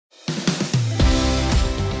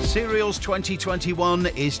Cereals 2021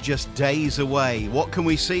 is just days away. What can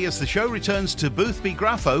we see as the show returns to Boothby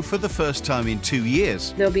Graffoe for the first time in 2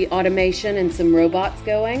 years? There'll be automation and some robots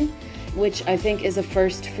going, which I think is a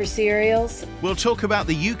first for cereals. We'll talk about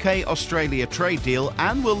the UK-Australia trade deal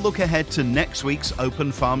and we'll look ahead to next week's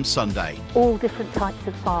Open Farm Sunday. All different types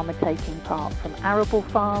of farm are taking part, from arable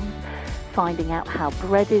farms, finding out how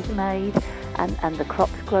bread is made, and the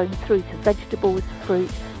crops grown through to vegetables,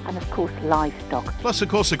 fruit, and of course livestock. Plus, of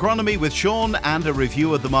course, agronomy with Sean and a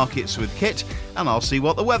review of the markets with Kit, and I'll see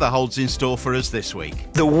what the weather holds in store for us this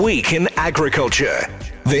week. The Week in Agriculture.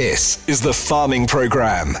 This is the Farming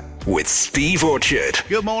Programme with Steve Orchard.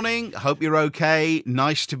 Good morning, hope you're okay.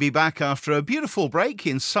 Nice to be back after a beautiful break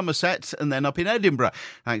in Somerset and then up in Edinburgh.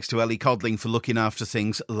 Thanks to Ellie Codling for looking after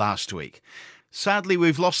things last week. Sadly,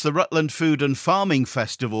 we've lost the Rutland Food and Farming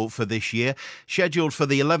Festival for this year. Scheduled for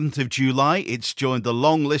the 11th of July, it's joined the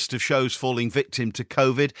long list of shows falling victim to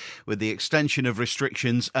COVID, with the extension of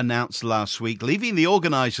restrictions announced last week, leaving the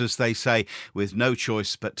organisers, they say, with no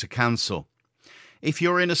choice but to cancel. If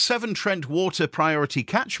you're in a Severn Trent water priority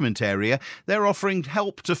catchment area, they're offering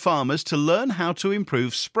help to farmers to learn how to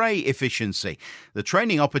improve spray efficiency. The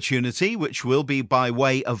training opportunity, which will be by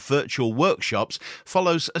way of virtual workshops,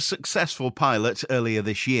 follows a successful pilot earlier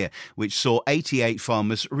this year, which saw 88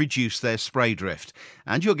 farmers reduce their spray drift.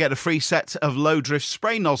 And you'll get a free set of low-drift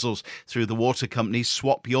spray nozzles through the water company's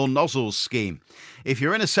Swap Your Nozzles scheme. If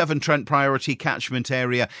you're in a Severn Trent priority catchment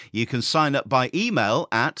area, you can sign up by email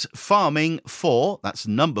at farming4, that's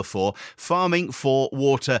number 4,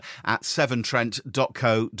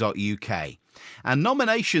 farming4water@severntrent.co.uk. And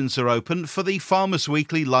nominations are open for the Farmers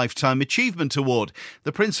Weekly Lifetime Achievement Award.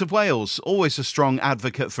 The Prince of Wales, always a strong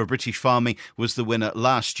advocate for British farming, was the winner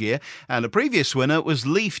last year, and a previous winner was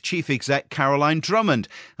Leaf Chief Exec Caroline Drummond.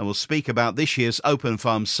 And we'll speak about this year's Open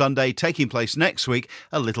Farm Sunday, taking place next week,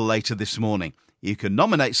 a little later this morning. You can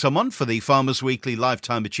nominate someone for the Farmers Weekly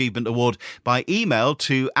Lifetime Achievement Award by email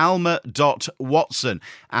to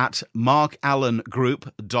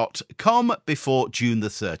alma.watson@markallengroup.com before June the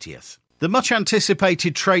 30th. The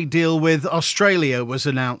much-anticipated trade deal with Australia was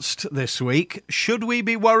announced this week. Should we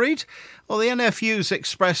be worried? Well, the NFU's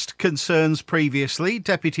expressed concerns previously.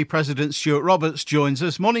 Deputy President Stuart Roberts joins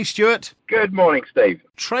us. Morning, Stuart. Good morning, Steve.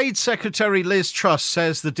 Trade Secretary Liz Truss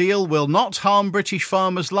says the deal will not harm British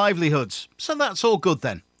farmers' livelihoods. So that's all good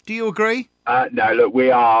then. Do you agree? No, look,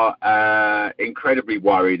 we are incredibly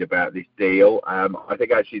worried about this deal. I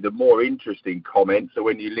think actually the more interesting comments are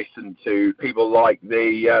when you listen to people like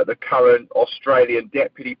the current Australian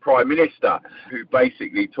Deputy Prime Minister, who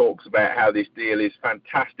basically talks about how this deal is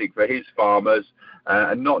fantastic for his farmers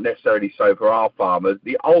and not necessarily so for our farmers.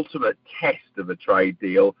 The ultimate test of a trade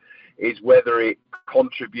deal is whether it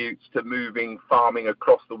contributes to moving farming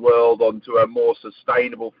across the world onto a more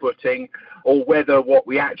sustainable footing, or whether what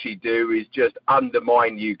we actually do is just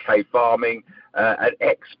undermine UK farming and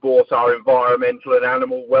export our environmental and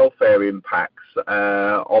animal welfare impacts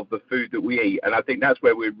of the food that we eat. And I think that's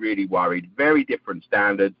where we're really worried. Very different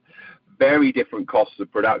standards, very different costs of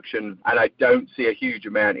production, and I don't see a huge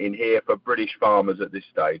amount in here for British farmers at this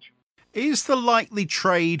stage. Is the likely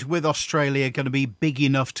trade with Australia going to be big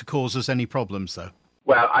enough to cause us any problems, though?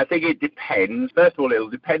 Well, I think it depends. First of all, it'll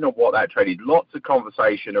depend on what that trade is. Lots of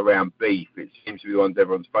conversation around beef. It seems to be the ones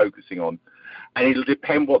everyone's focusing on. And it'll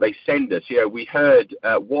depend what they send us. You know, we heard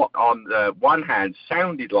what on the one hand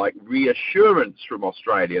sounded like reassurance from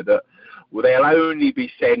Australia that they'll only be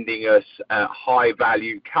sending us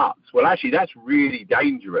high-value cuts. Well, actually, that's really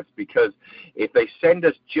dangerous, because if they send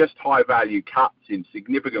us just high-value cuts in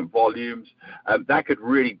significant volumes, that could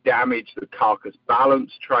really damage the carcass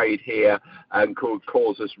balance trade here and could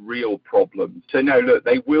cause us real problems. So, no, look,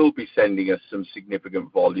 they will be sending us some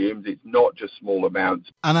significant volumes. It's not just small amounts.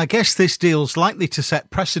 And I guess this deal's likely to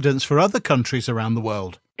set precedents for other countries around the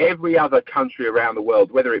world. Every other country around the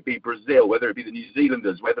world, whether it be Brazil, whether it be the New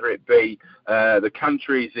Zealanders, whether it be the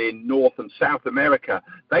countries in North and South America,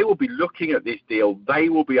 they will be looking at this deal. They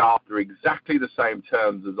will be after exactly the same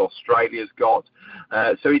terms as Australia's got.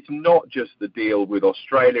 So it's not just the deal with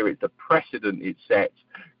Australia, it's the precedent it sets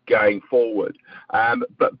going forward.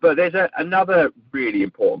 But there's another really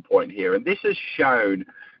important point here, and this has shown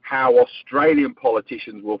how Australian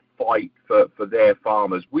politicians will fight for their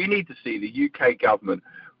farmers. We need to see the UK government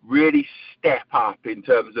really step up in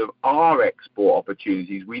terms of our export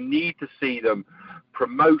opportunities. We need to see them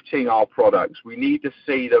promoting our products. We need to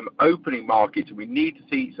see them opening markets. We need to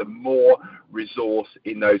see some more resource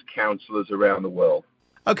in those councillors around the world.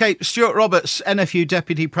 OK, Stuart Roberts, NFU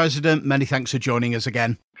Deputy President, many thanks for joining us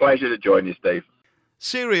again. Pleasure to join you, Steve.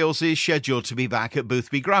 Cereals is scheduled to be back at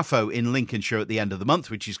Boothby Graffoe in Lincolnshire at the end of the month,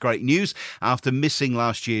 which is great news after missing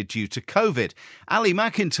last year due to COVID. Ali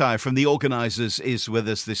McIntyre from the organisers is with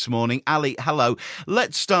us this morning. Ali, hello.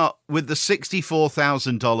 Let's start with the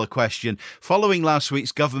 $64,000 question. Following last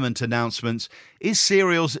week's government announcements, is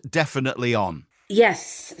cereals definitely on?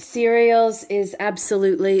 Yes, cereals is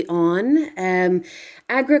absolutely on.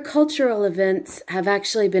 Agricultural events have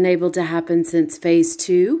actually been able to happen since phase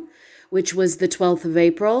 2. Which was the 12th of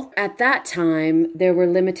April. At that time, there were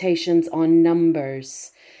limitations on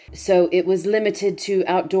numbers. So it was limited to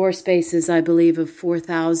outdoor spaces, I believe, of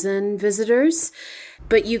 4,000 visitors.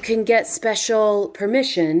 But you can get special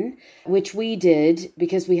permission, which we did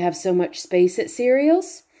because we have so much space at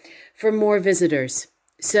Cereals, for more visitors.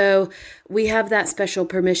 So we have that special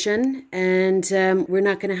permission, and we're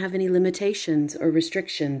not going to have any limitations or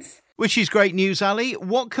restrictions. Which is great news, Ali.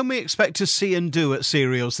 What can we expect to see and do at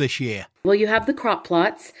Cereals this year? Well, you have the crop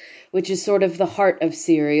plots, which is sort of the heart of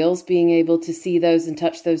cereals, being able to see those and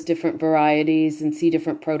touch those different varieties and see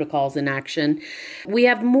different protocols in action. We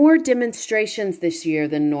have more demonstrations this year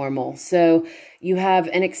than normal. So you have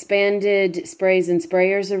an expanded sprays and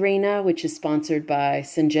sprayers arena, which is sponsored by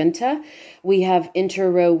Syngenta. We have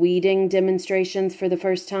inter-row weeding demonstrations for the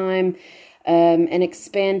first time. An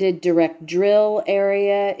expanded direct drill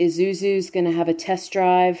area. Isuzu's going to have a test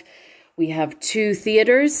drive. We have 2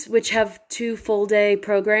 theaters, which have 2 full-day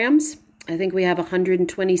programs. I think we have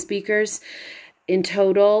 120 speakers in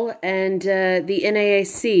total. And the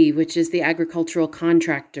NAAC, which is the agricultural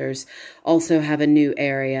contractors, also have a new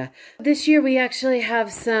area. This year, we actually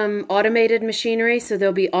have some automated machinery, so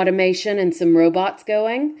there'll be automation and some robots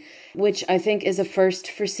going, which I think is a first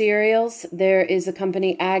for cereals. There is a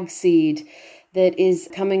company, AgSeed, that is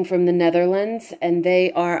coming from the Netherlands, and they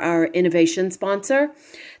are our innovation sponsor.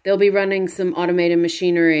 They'll be running some automated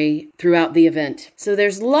machinery throughout the event. So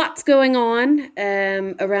there's lots going on,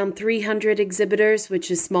 around 300 exhibitors, which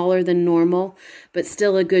is smaller than normal, but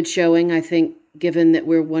still a good showing, I think, given that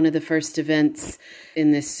we're one of the first events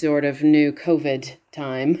in this sort of new COVID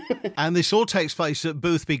time. And this all takes place at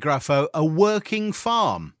Boothby Graffoe, a working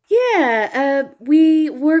farm. Yeah, we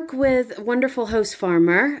work with a wonderful host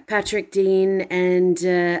farmer, Patrick Dean, and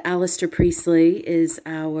Alistair Priestley is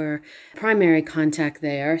our primary contact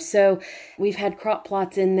there. So we've had crop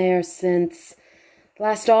plots in there since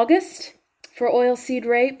last August for oilseed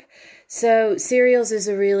rape. So cereals is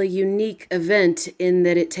a really unique event in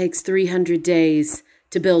that it takes 300 days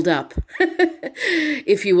to build up,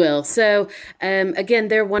 if you will. So again,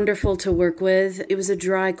 they're wonderful to work with. It was a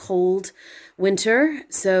dry, cold winter,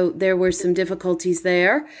 so there were some difficulties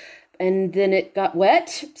there. And then it got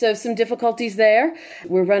wet, so some difficulties there.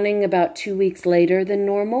 We're running about 2 weeks later than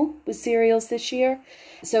normal with cereals this year.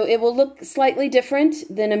 So it will look slightly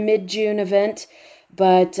different than a mid-June event.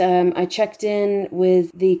 But I checked in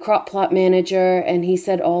with the crop plot manager, and he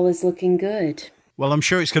said all is looking good. Well, I'm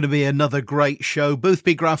sure it's going to be another great show.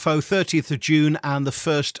 Boothby Graffoe, 30th of June and the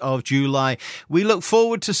 1st of July. We look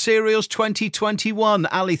forward to Cereals 2021.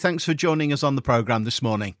 Ali, thanks for joining us on the programme this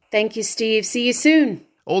morning. Thank you, Steve. See you soon.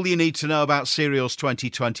 All you need to know about Cereals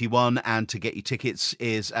 2021 and to get your tickets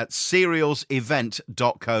is at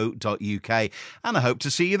cerealsevent.co.uk, and I hope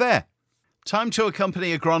to see you there. Time to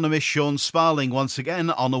accompany agronomist Sean Sparling once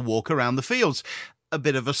again on a walk around the fields. A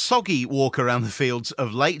bit of a soggy walk around the fields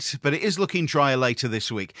of late, but it is looking drier later this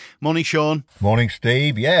week. Morning, Sean. Morning,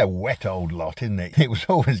 Steve. Yeah, wet old lot, isn't it? It was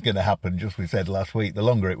always going to happen, just we said last week. The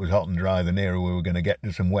longer it was hot and dry, the nearer we were going to get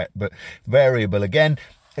to some wet, but variable again.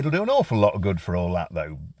 It'll do an awful lot of good for all that,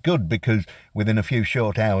 though. Good because within a few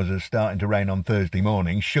short hours of starting to rain on Thursday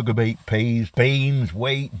morning, sugar beet, peas, beans,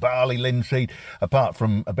 wheat, barley, linseed, apart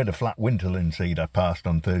from a bit of flat winter linseed I passed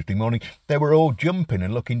on Thursday morning, they were all jumping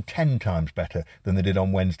and looking 10 times better than they did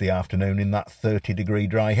on Wednesday afternoon in that 30-degree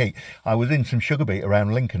dry heat. I was in some sugar beet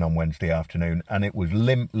around Lincoln on Wednesday afternoon, and it was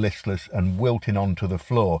limp, listless and wilting onto the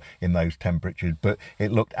floor in those temperatures, but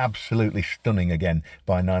it looked absolutely stunning again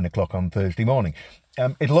by 9 o'clock on Thursday morning.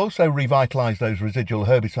 It'll also revitalise those residual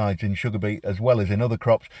herbicides in sugar beet as well as in other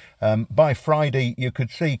crops. By Friday, you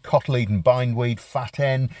could see cotyledon bindweed, fat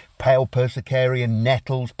hen, pale persicarian,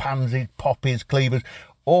 nettles, pansies, poppies, cleavers,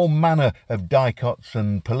 all manner of dicots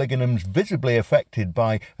and polygonums visibly affected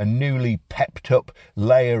by a newly pepped-up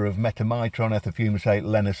layer of metamitron, ethofumicate,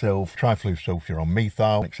 lenasil, triflusulfuron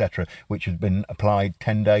methyl, etc., which had been applied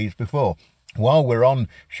 10 days before. While we're on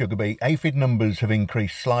sugar beet, aphid numbers have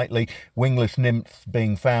increased slightly, wingless nymphs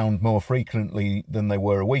being found more frequently than they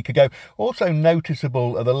were a week ago. Also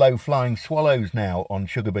noticeable are the low-flying swallows now on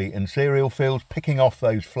sugar beet and cereal fields, picking off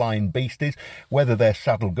those flying beasties, whether they're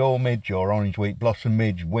saddle gall midge or orange wheat blossom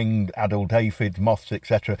midge, winged adult aphids, moths,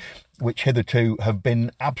 etc., which hitherto have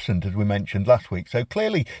been absent, as we mentioned last week. So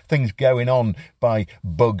clearly things going on by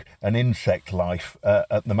bug and insect life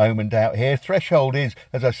at the moment out here. Threshold is,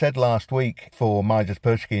 as I said last week, for Mysis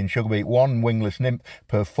persicii and sugar beet, 1 wingless nymph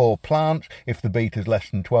per 4 plants. If the beet is less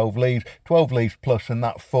than 12 leaves plus, and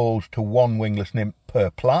that falls to 1 wingless nymph per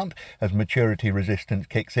plant as maturity resistance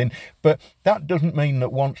kicks in. But that doesn't mean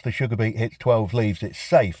that once the sugar beet hits 12 leaves it's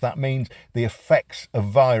safe. That means the effects of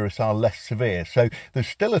virus are less severe. So there's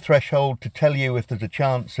still a threshold to tell you if there's a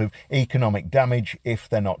chance of economic damage if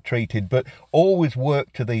they're not treated, but always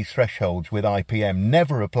work to these thresholds with IPM.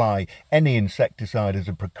 Never apply any insecticide as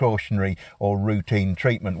a precautionary or routine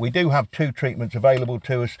treatment. We do have 2 treatments available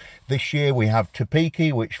to us this year. We have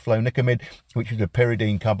Topeki, flunicamid, which is a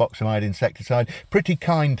pyridine carboxamide insecticide, pretty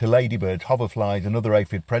kind to ladybirds, hoverflies and other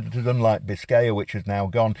aphid predators, unlike Biscaya, which has now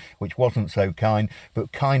gone, which wasn't so kind,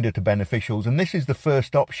 but kinder to beneficials. And this is the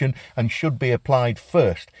first option and should be applied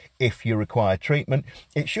first if you require treatment.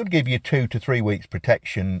 It should give you 2 to 3 weeks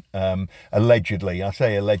protection, allegedly. I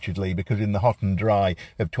say allegedly because in the hot and dry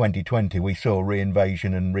of 2020 we saw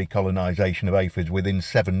reinvasion and recolonisation of aphids within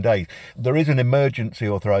 7 days. There is an emergency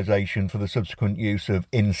authorisation for the subsequent use of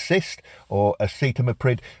Insist or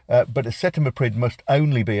acetamiprid, but acetamiprid must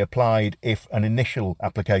only be applied if an initial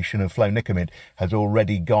application of flunicamid has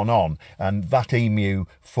already gone on, and that EMU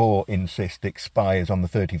for Insist expires on the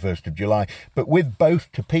 31st of July. But with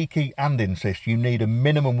both Topeki and Insist, you need a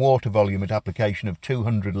minimum water volume at application of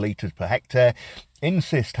 200 litres per hectare.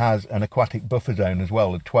 Insist has an aquatic buffer zone as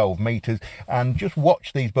well of 12 metres, and just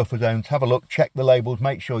watch these buffer zones, have a look, check the labels,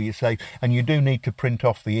 make sure you're safe, and you do need to print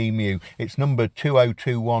off the EMU. It's number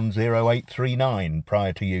 20210839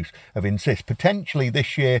 prior to use of Insist. Potentially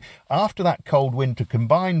this year, after that cold winter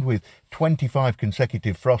combined with 25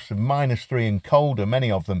 consecutive frosts of -3 and colder,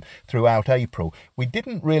 many of them throughout April, we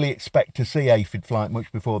didn't really expect to see aphid flight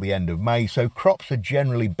much before the end of May, so crops are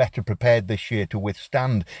generally better prepared this year to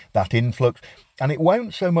withstand that influx. And it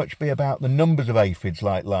won't so much be about the numbers of aphids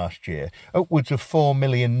like last year. Upwards of 4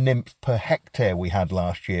 million nymphs per hectare we had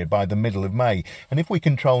last year by the middle of May. And if we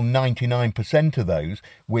control 99% of those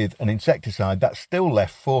with an insecticide, that's still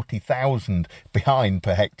left 40,000 behind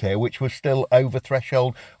per hectare, which was still over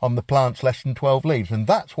threshold on the plants less than 12 leaves. And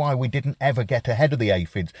that's why we didn't ever get ahead of the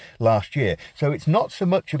aphids last year. So it's not so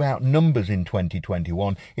much about numbers in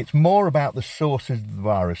 2021. It's more about the sources of the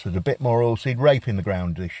virus. There's a bit more oilseed rape in the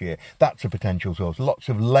ground this year. That's a potential source. Lots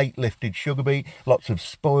of late lifted sugar beet, lots of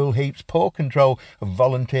spoil heaps, poor control of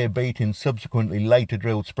volunteer beet in subsequently later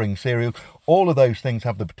drilled spring cereals. All of those things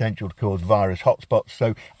have the potential to cause virus hotspots,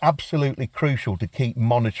 so absolutely crucial to keep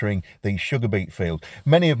monitoring these sugar beet fields.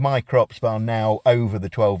 Many of my crops are now over the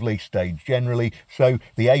 12 leaf stage generally, so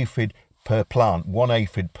the aphid per plant, 1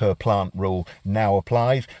 aphid per plant rule now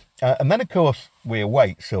applies. And then, of course, we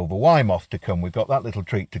await silver Y moth to come. We've got that little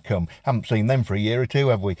treat to come. Haven't seen them for a year or two,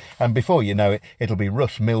 have we? And before you know it, it'll be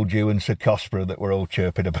rust, mildew and cercospora that we're all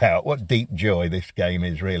chirping about. What deep joy this game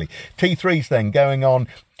is, really. T3's then going on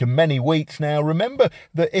to many weeks now. Remember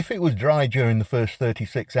that if it was dry during the first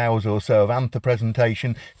 36 hours or so of anther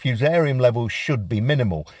presentation, fusarium levels should be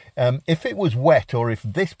minimal. If it was wet, or if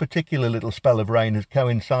this particular little spell of rain has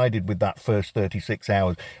coincided with that first 36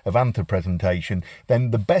 hours of anther presentation,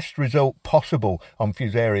 then the best result possible on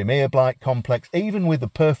fusarium ear blight complex, even with the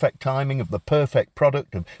perfect timing of the perfect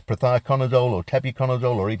product of prothioconazole or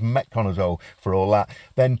tebuconazole or even metconazole for all that,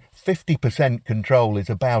 then 50% control is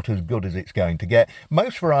about as good as it's going to get.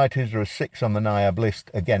 Most varieties are a 6 on the NIAB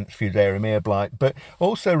list against fusarium ear blight, but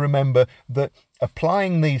also remember that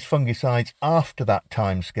applying these fungicides after that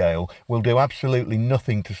time scale will do absolutely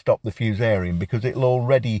nothing to stop the fusarium because it'll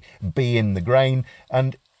already be in the grain,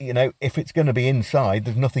 and you know, if it's going to be inside,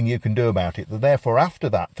 there's nothing you can do about it. Therefore, after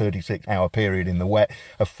that 36-hour period in the wet,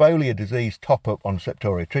 a foliar disease top-up on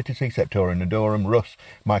Septoria tritici, Septoria nodorum, rust,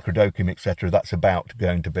 microdocium, etc., that's about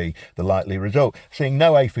going to be the likely result. Seeing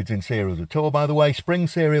no aphids in cereals at all, by the way. Spring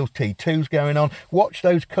cereals, T2's going on. Watch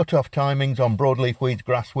those cut-off timings on broadleaf weeds,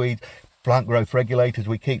 grass weeds. Plant growth regulators,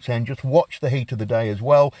 we keep saying, just watch the heat of the day as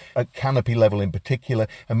well, at canopy level in particular,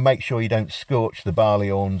 and make sure you don't scorch the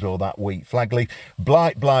barley awns or that wheat flagleaf.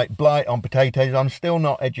 Blight on potatoes. I'm still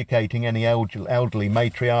not educating any elderly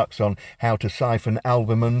matriarchs on how to siphon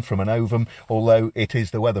albumen from an ovum, although it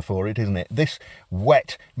is the weather for it, isn't it? This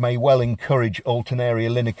wet may well encourage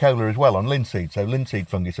Alternaria linicola as well on linseed, so linseed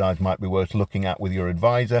fungicides might be worth looking at with your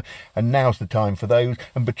advisor, and now's the time for those.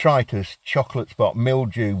 And botrytis, chocolate spot,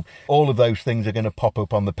 mildew, all of those things are going to pop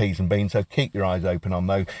up on the peas and beans, so keep your eyes open on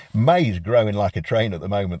those. Maize growing like a train at the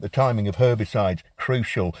moment. The timing of herbicides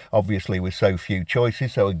crucial, obviously, with so few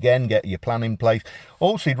choices, so again, get your plan in place.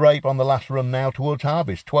 Oilseed rape on the last run now towards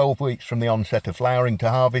harvest, 12 weeks from the onset of flowering to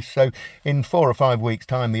harvest, so in 4 or 5 weeks'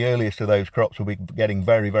 time the earliest of those crops will be getting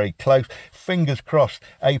very, very close. Fingers crossed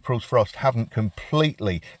April's frost haven't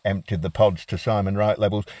completely emptied the pods to Simon Wright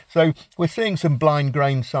levels, so we're seeing some blind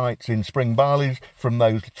grain sites in spring barleys from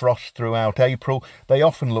those frosts throughout April. They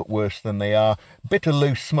often look worse than they are. Bit of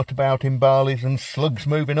loose smut about in barleys and slugs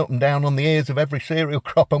moving up and down on the ears of every cereal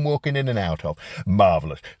crop I'm walking in and out of.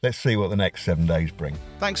 Marvellous. Let's see what the next 7 days bring.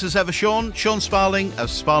 Thanks as ever, Sean. Sean Sparling of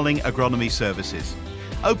Sparling Agronomy Services.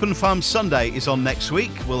 Open Farm Sunday is on next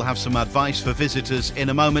week. We'll have some advice for visitors in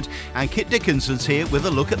a moment, and Kit Dickinson's here with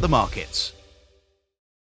a look at the markets.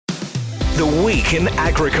 The Week in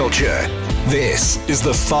Agriculture. This is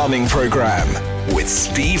the Farming Programme with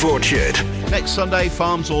Steve Orchard. Next Sunday,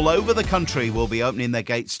 farms all over the country will be opening their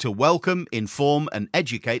gates to welcome, inform and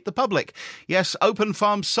educate the public. Yes, Open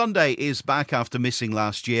Farm Sunday is back after missing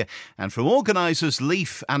last year. And from organisers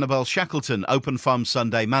Leaf, Annabelle Shackleton, Open Farm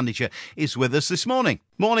Sunday manager, is with us this morning.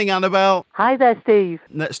 Morning, Annabelle. Hi there, Steve.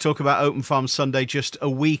 Let's talk about Open Farm Sunday, just a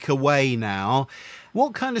week away now.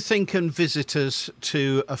 What kind of thing can visitors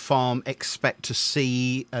to a farm expect to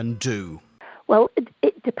see and do? Well,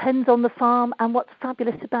 it depends on the farm, and what's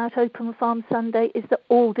fabulous about Open Farm Sunday is that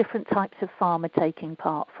all different types of farm are taking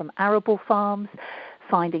part, from arable farms,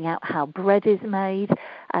 finding out how bread is made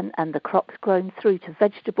and the crops grown, through to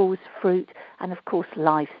vegetables, fruit, and of course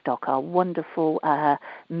livestock, our wonderful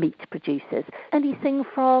meat producers. Anything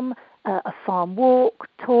from a farm walk,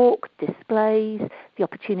 talk, displays, the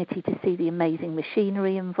opportunity to see the amazing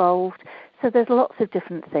machinery involved. So there's lots of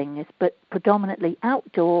different things, but predominantly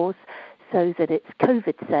outdoors, so that it's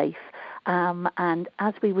COVID safe. And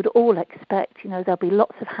as we would all expect, there'll be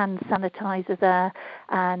lots of hand sanitizer there,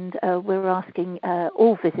 and we're asking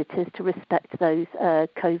all visitors to respect those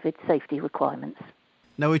COVID safety requirements.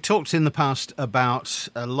 Now, we talked in the past about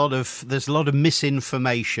there's a lot of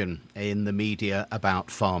misinformation in the media about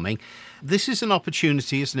farming. This is an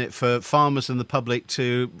opportunity, isn't it, for farmers and the public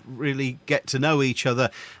to really get to know each other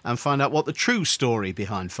and find out what the true story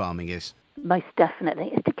behind farming is. Most definitely.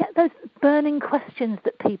 It's to get those burning questions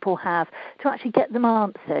that people have, to actually get them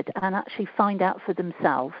answered and actually find out for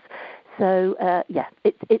themselves. So,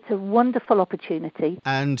 it's a wonderful opportunity.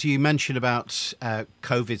 And you mentioned about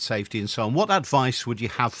COVID safety and so on. What advice would you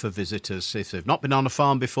have for visitors if they've not been on a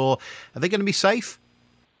farm before? Are they going to be safe?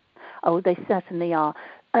 Oh, they certainly are.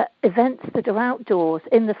 Events that are outdoors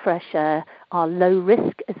in the fresh air are low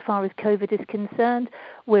risk as far as COVID is concerned.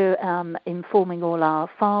 We're informing all our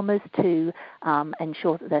farmers to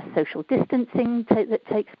ensure that there's social distancing that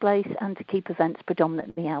takes place, and to keep events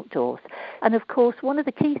predominantly outdoors. And of course, one of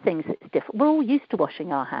the key things that's different, we're all used to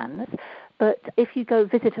washing our hands, but if you go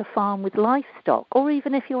visit a farm with livestock, or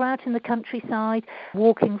even if you're out in the countryside,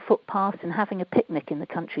 walking footpaths and having a picnic in the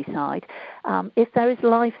countryside, if there is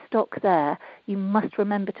livestock there, you must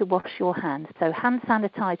remember to wash your hands. So hand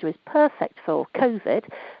sanitizer is perfect for COVID,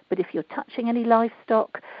 but if you're touching any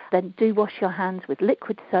livestock, then do wash your hands with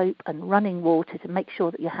liquid soap and running water to make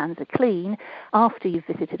sure that your hands are clean after you've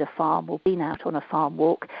visited a farm or been out on a farm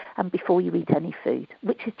walk, and before you eat any food,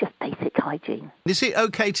 which is just basic hygiene. Is it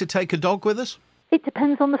okay to take a dog with us? It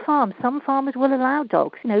depends on the farm. Some farmers will allow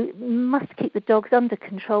dogs. Must keep the dogs under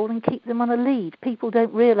control and keep them on a lead. People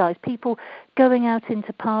don't realise. People going out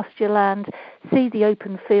into pasture land, see the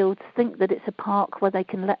open fields, think that it's a park where they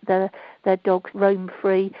can let their dogs roam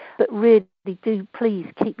free, but really do please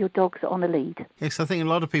keep your dogs on a lead. Yes, I think a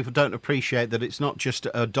lot of people don't appreciate that it's not just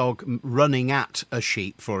a dog running at a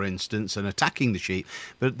sheep, for instance, and attacking the sheep,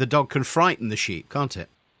 but the dog can frighten the sheep, can't it?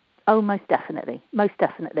 Oh, most definitely. Most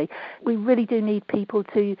definitely. We really do need people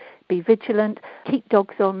to be vigilant, keep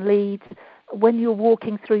dogs on leads. When you're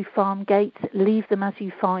walking through farm gates, leave them as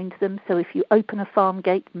you find them. So if you open a farm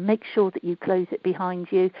gate, make sure that you close it behind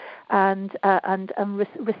you, and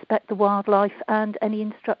respect the wildlife and any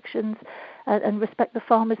instructions, and respect the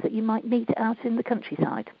farmers that you might meet out in the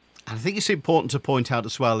countryside. And I think it's important to point out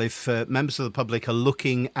as well, if members of the public are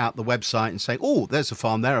looking at the website and saying, oh, there's a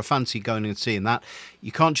farm there, I fancy going and seeing that,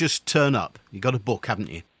 you can't just turn up. You've got to book, haven't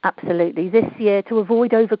you? Absolutely. This year, to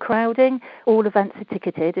avoid overcrowding, all events are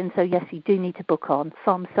ticketed, and so yes, you do need to book on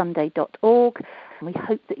farmsunday.org. And we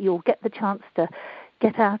hope that you'll get the chance to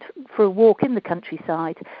get out for a walk in the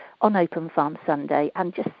countryside on Open Farm Sunday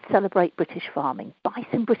and just celebrate British farming. Buy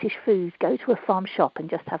some British food, go to a farm shop and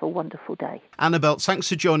just have a wonderful day. Annabelle, thanks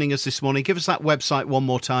for joining us this morning. Give us that website one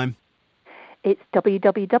more time. It's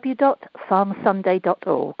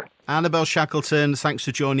www.farmsunday.org. Annabelle Shackleton, thanks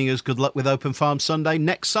for joining us. Good luck with Open Farm Sunday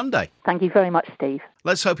next Sunday. Thank you very much, Steve.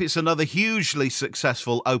 Let's hope it's another hugely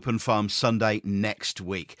successful Open Farm Sunday next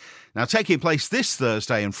week. Now, taking place this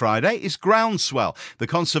Thursday and Friday is Groundswell, the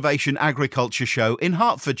Conservation Agriculture Show in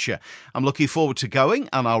Hertfordshire. I'm looking forward to going,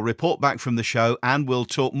 and I'll report back from the show, and we'll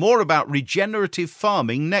talk more about regenerative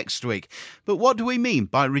farming next week. But what do we mean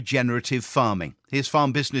by regenerative farming? Here's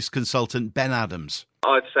farm business consultant Ben Adams.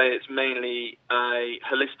 I'd say it's mainly a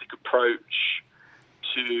holistic approach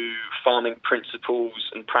to farming principles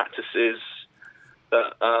and practices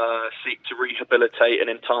that seek to rehabilitate and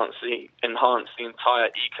enhance the entire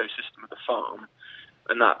ecosystem of the farm,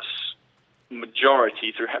 and that's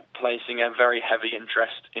majority through placing a very heavy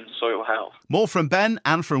interest in soil health. More from Ben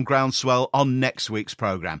and from Groundswell on next week's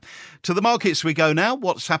programme. To the markets we go now.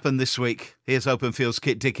 What's happened this week? Here's Openfield's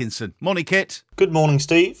Kit Dickinson. Morning, Kit. Good morning,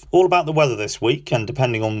 Steve. All about the weather this week, and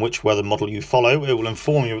depending on which weather model you follow, it will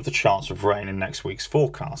inform you of the chance of rain in next week's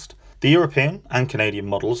forecast. The European and Canadian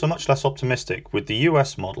models are much less optimistic, with the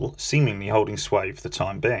US model seemingly holding sway for the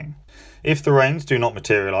time being. If the rains do not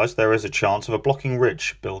materialise, there is a chance of a blocking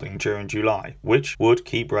ridge building during July, which would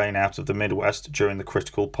keep rain out of the Midwest during the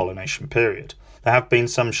critical pollination period. There have been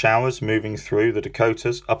some showers moving through the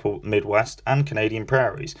Dakotas, upper Midwest and Canadian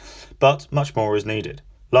prairies, but much more is needed.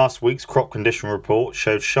 Last week's crop condition report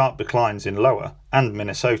showed sharp declines in Iowa and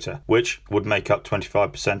Minnesota, which would make up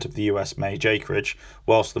 25% of the US maize acreage,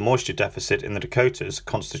 whilst the moisture deficit in the Dakotas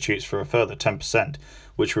constitutes for a further 10%,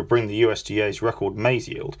 which would bring the USDA's record maize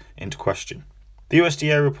yield into question. The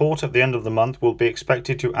USDA report at the end of the month will be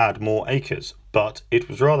expected to add more acres, but it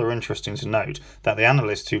was rather interesting to note that the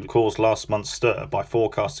analyst who caused last month's stir by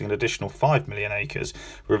forecasting an additional 5 million acres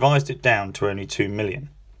revised it down to only 2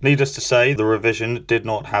 million. Needless to say, the revision did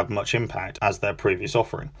not have much impact as their previous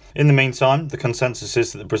offering. In the meantime, the consensus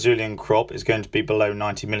is that the Brazilian crop is going to be below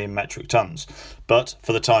 90 million metric tonnes, but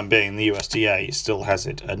for the time being, the USDA still has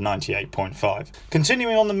it at 98.5.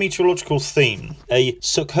 Continuing on the meteorological theme, a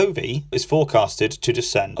Sukhoi is forecasted to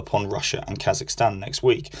descend upon Russia and Kazakhstan next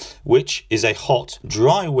week, which is a hot,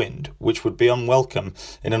 dry wind which would be unwelcome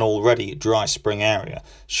in an already dry spring area,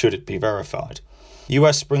 should it be verified.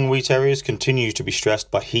 US spring wheat areas continue to be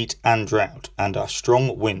stressed by heat and drought, and a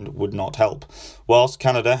strong wind would not help. Whilst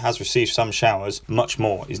Canada has received some showers, much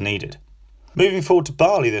more is needed. Moving forward to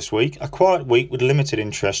barley this week, a quiet week with limited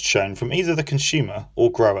interest shown from either the consumer or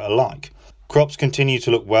grower alike. Crops continue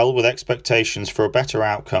to look well, with expectations for a better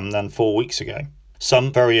outcome than 4 weeks ago.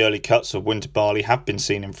 Some very early cuts of winter barley have been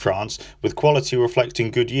seen in France, with quality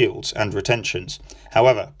reflecting good yields and retentions.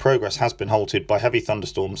 However, progress has been halted by heavy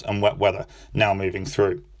thunderstorms and wet weather now moving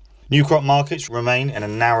through. New crop markets remain in a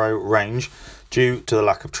narrow range due to the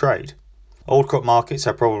lack of trade. Old crop markets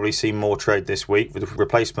have probably seen more trade this week, with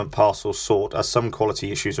replacement parcels sought as some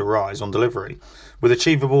quality issues arise on delivery. With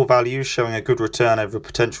achievable values showing a good return over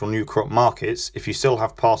potential new crop markets, if you still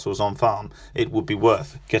have parcels on farm, it would be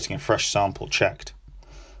worth getting a fresh sample checked.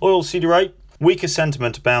 Oilseed rape. Weaker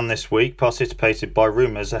sentiment abound this week, precipitated by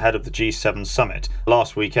rumours ahead of the G7 summit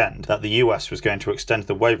last weekend that the US was going to extend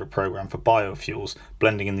the waiver programme for biofuels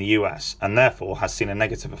blending in the US, and therefore has seen a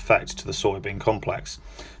negative effect to the soybean complex.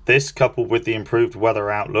 This, coupled with the improved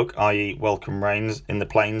weather outlook, i.e. welcome rains in the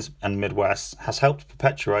plains and Midwest, has helped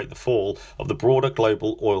perpetuate the fall of the broader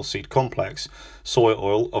global oilseed complex, soy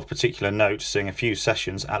oil of particular note seeing a few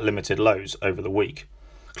sessions at limited lows over the week.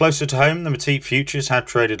 Closer to home, the Matip futures have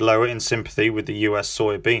traded lower in sympathy with the US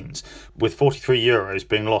soybeans, with €43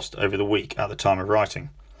 being lost over the week at the time of writing.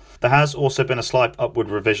 There has also been a slight upward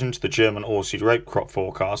revision to the German oilseed rape crop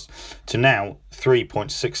forecast to now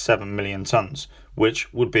 3.67 million tonnes,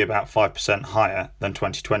 which would be about 5% higher than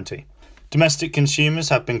 2020. Domestic consumers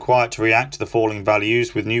have been quiet to react to the falling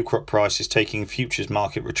values, with new crop prices taking futures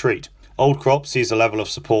market retreat. Old crop sees a level of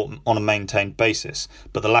support on a maintained basis,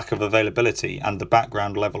 but the lack of availability and the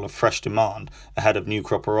background level of fresh demand ahead of new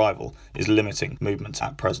crop arrival is limiting movements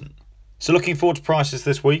at present. So looking forward to prices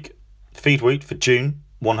this week, feed wheat for June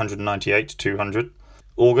 198 to 200,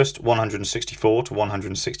 August 164 to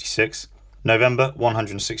 166, November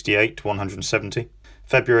 168 to 170,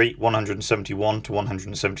 February 171 to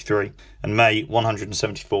 173, and May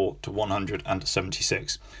 174 to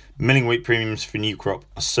 176. Milling wheat premiums for new crop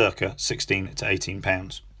are circa £16 to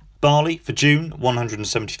 £18. Barley for June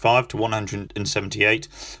 175 to 178,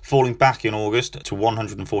 falling back in August to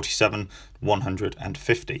 147 to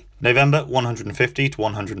 150. November 150 to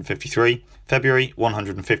 153, February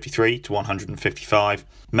 153 to 155,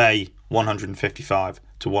 May 155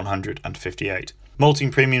 to 158.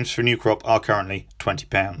 Malting premiums for new crop are currently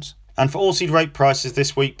 £20. And for oilseed rape prices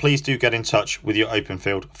this week, please do get in touch with your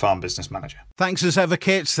Openfield Farm Business Manager. Thanks as ever,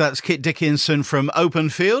 Kit. That's Kit Dickinson from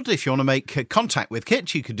Openfield. If you want to make contact with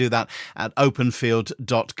Kit, you can do that at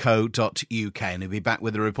openfield.co.uk. And he'll be back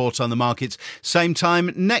with a report on the markets same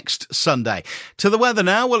time next Sunday. To the weather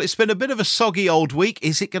now. Well, it's been a bit of a soggy old week.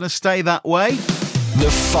 Is it going to stay that way?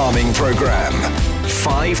 The Farming Programme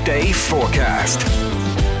 5-day forecast.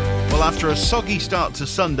 Well, after a soggy start to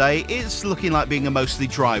Sunday, it's looking like being a mostly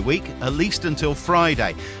dry week, at least until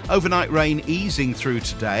Friday. Overnight rain easing through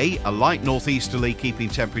today, a light northeasterly keeping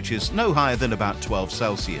temperatures no higher than about 12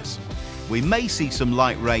 Celsius. We may see some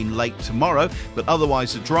light rain late tomorrow, but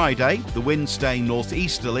otherwise a dry day, the wind staying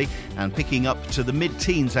northeasterly and picking up to the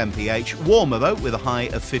mid-teens mph, warmer though with a high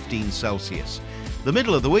of 15 Celsius. The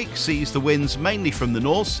middle of the week sees the winds mainly from the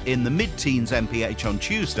north in the mid-teens mph on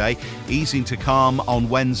Tuesday, easing to calm on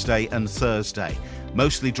Wednesday and Thursday.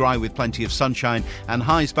 Mostly dry with plenty of sunshine and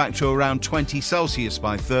highs back to around 20 Celsius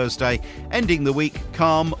by Thursday, ending the week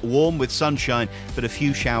calm, warm with sunshine, but a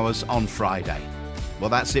few showers on Friday.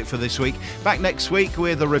 Well, that's it for this week. Back next week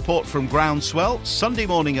with a report from Groundswell, Sunday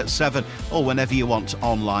morning at 7 or whenever you want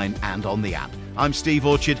online and on the app. I'm Steve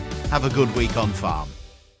Orchard. Have a good week on farm.